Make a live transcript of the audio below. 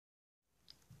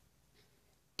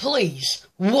Please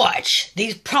watch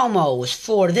these promos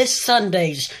for this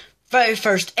Sunday's very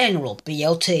first annual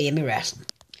BLT Mb Wrestling.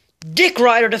 Dick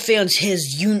Ryder defends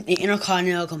his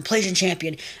Intercontinental Completion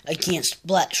Champion against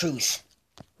Black Truth.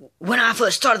 When I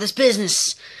first started this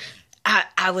business,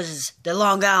 I was the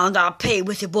Long Island RP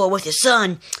with your boy, with your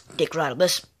son, Dick Ryder.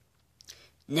 Listen,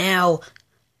 now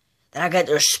that I got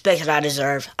the respect that I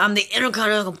deserve, I'm the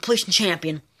Intercontinental Completion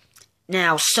Champion.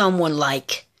 Now someone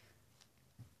like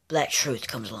Black Truth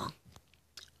comes along.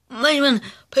 Layman,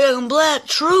 picking Black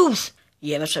Truth.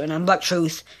 Yeah, that's right, I'm Black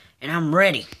Truth, and I'm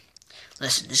ready.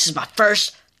 Listen, this is my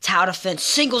first title defense,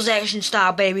 singles action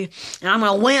style, baby, and I'm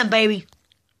gonna win, baby.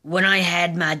 When I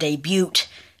had my debut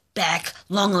back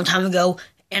long time ago,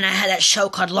 and I had that show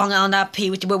called Long Island IP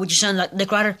with your son,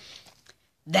 Dick Ryder,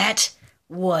 that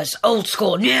was old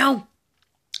school. Now,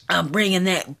 I'm bringing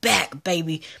that back,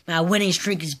 baby. My winning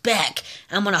streak is back.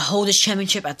 I'm gonna hold this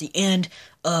championship at the end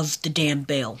of the damn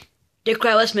bell. Dick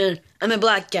Ryder, listen, man, I'm a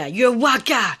black guy. You're a white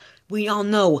guy. We all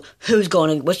know who's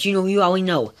going to, you already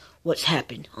know what's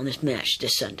happened on this match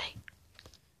this Sunday.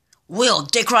 Will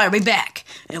Dick Ryder be back?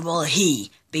 And will he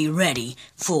be ready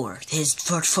for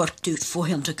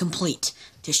him to complete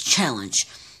this challenge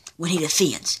when he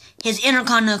defends his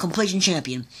Intercontinental Completion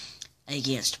Champion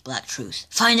against Black Truth?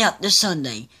 Find out this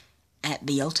Sunday at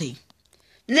BLT.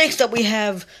 Next up, we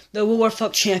have the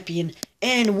Warfuck Champion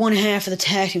and one half of the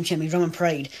Tag Team Champion, Roman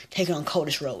Parade, taking on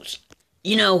Curtis Rhodes.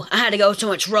 You know, I had to go so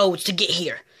much roads to get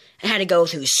here. I had to go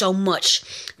through so much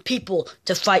people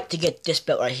to fight to get this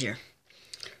belt right here.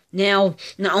 Now,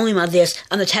 not only am I this,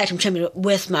 I'm the Tag Team Champion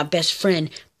with my best friend,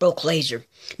 Broke Laser.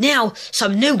 Now,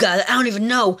 some new guy that I don't even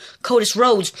know, Curtis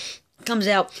Rhodes, comes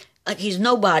out like he's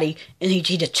nobody, and he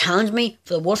just challenged me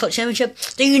for the Warfuck Championship.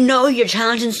 Do you know who you're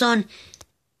challenging, son?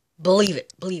 Believe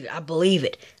it, I believe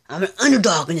it. I'm an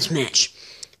underdog in this match.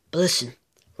 But listen,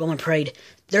 Roman Parade,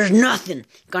 there's nothing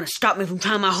gonna stop me from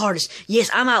trying my hardest. Yes,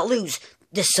 I might lose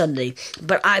this Sunday,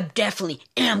 but I definitely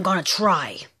am gonna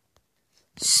try.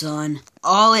 Son,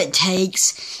 all it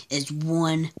takes is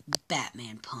one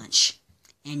Batman punch,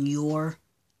 and you're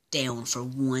down for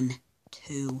 1,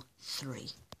 2, 3.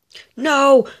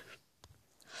 No!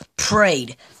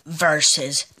 Parade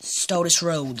versus Curtis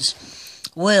Rhodes.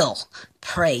 Will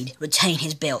Parade retain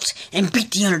his belt and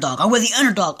beat the underdog, or will the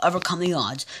underdog overcome the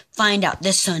odds? Find out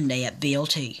this Sunday at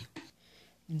BLT.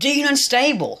 Dean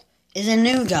Unstable is a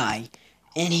new guy,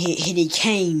 and he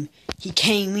came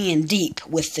in deep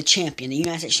with the champion, the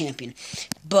United States champion,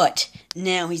 but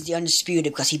now he's the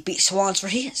undisputed because he beat Swans for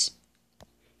his.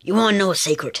 You want to know a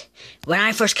secret? When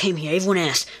I first came here, everyone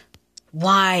asked,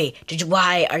 why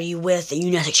are you with the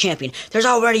United States champion? There's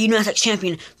already a United States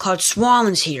champion called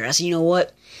Swans here. I said, you know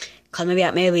what? Because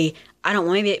maybe I don't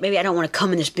want to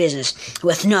come in this business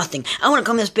with nothing. I want to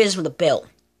come in this business with a belt.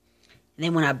 And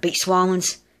then when I beat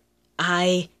Swans,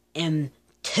 I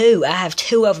have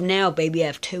 2 of them now, baby. I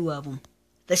have 2 of them.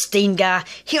 This Steen guy,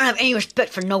 he don't have any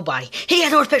respect for nobody. He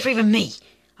has no respect for even me.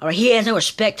 Alright, he has no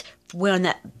respect for wearing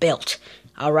that belt.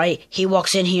 Alright, he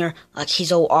walks in here like he's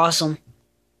so awesome.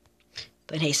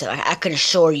 But he said, I can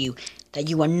assure you that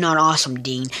you are not awesome,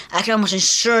 Dean. I can almost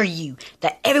assure you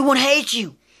that everyone hates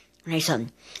you. And hey,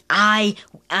 son, I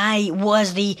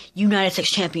was the United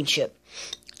States Championship.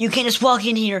 You can't just walk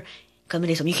in here. Come to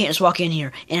you can't just walk in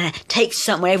here and take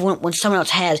something when someone else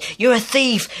has. You're a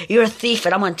thief. You're a thief,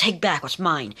 and I'm going to take back what's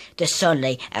mine this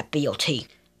Sunday at BLT.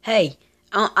 Hey,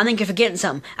 I think you're forgetting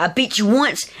something. I beat you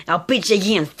once, I'll beat you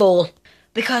again, fool.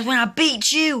 Because when I beat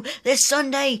you this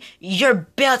Sunday, your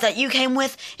belt that you came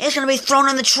with is going to be thrown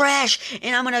in the trash,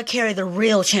 and I'm going to carry the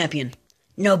real champion.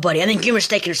 Nobody. I think you're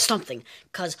mistaken or something.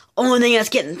 Because only thing that's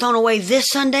getting thrown away this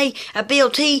Sunday at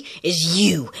BLT is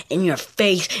you and your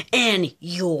faith and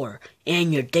your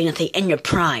dignity and your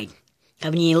pride.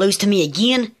 And when you lose to me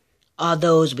again, all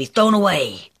those will be thrown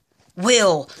away.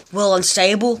 Will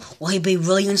Unstable, will he be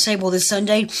really unstable this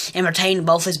Sunday and retain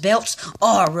both his belts?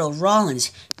 Or will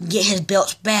Rollins get his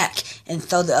belts back and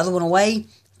throw the other one away?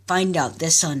 Find out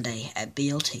this Sunday at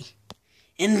BLT.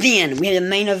 And then we have the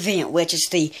main event, which is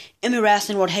the Mb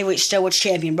Wrestling World Heavyweight Stowage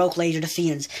Champion Broke Laser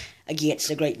defends against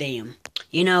the Great Dam.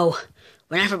 You know,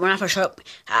 when I first showed up,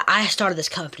 I started this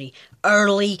company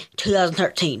early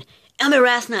 2013. Mb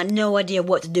Wrestling had no idea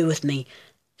what to do with me.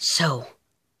 So,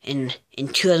 in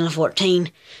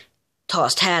 2014,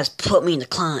 Toss Taz put me in the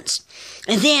clients.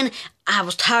 And then I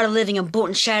was tired of living in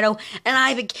Bolton Shadow, and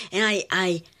I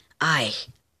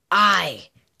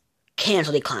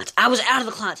canceled the clients. I was out of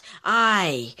the clients.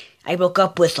 I broke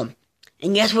up with them.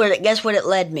 And guess what it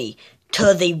led me?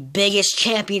 To the biggest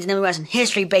champions in Mb Wrestling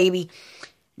history, baby.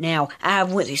 Now, I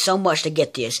have went through so much to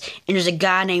get this, and there's a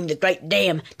guy named the Great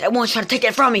Dam that wants to try to take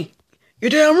that from me. You're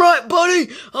damn right,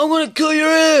 buddy. I'm gonna kill your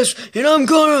ass, and I'm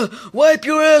gonna wipe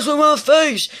your ass with my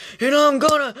face, and I'm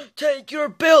gonna take your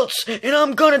belts, and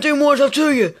I'm gonna do more stuff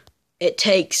to you. It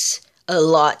takes a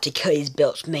lot to kill these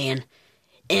belts, man.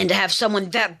 And to have someone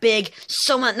that big,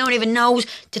 someone that no one even knows,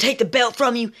 to take the belt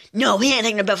from you? No, he ain't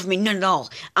taking the belt from me, none at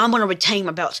all. I'm gonna retain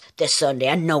my belts this Sunday,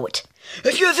 I know it.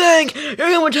 If you think you're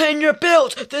gonna retain your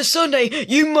belt this Sunday,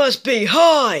 you must be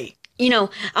high. You know,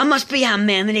 I must be high,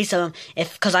 man,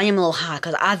 because I am a little high,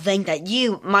 because I think that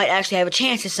you might actually have a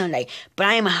chance this Sunday, but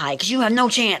I am a high, because you have no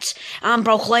chance. I'm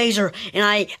Brock Lesnar, and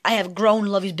I have grown to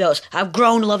love these belts. I've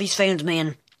grown to love these fans,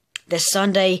 man. This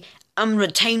Sunday, I'm going to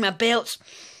retain my belts,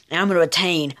 and I'm going to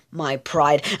retain my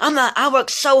pride. I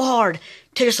worked so hard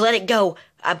to just let it go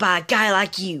by a guy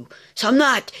like you, so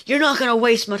you're not going to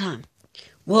waste my time.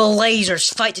 Will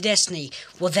Lasers fight to destiny?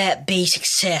 Will that be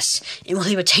success? And will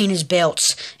he retain his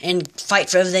belts and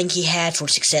fight for everything he had for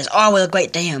success? Or will the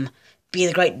Great Dam be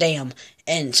the Great Dam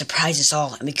and surprise us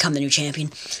all and become the new champion?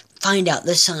 Find out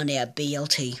this Sunday at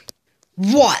BLT.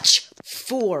 Watch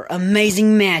 4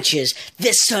 amazing matches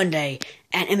this Sunday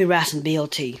at Mb Wrestling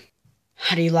BLT.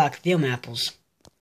 How do you like them apples?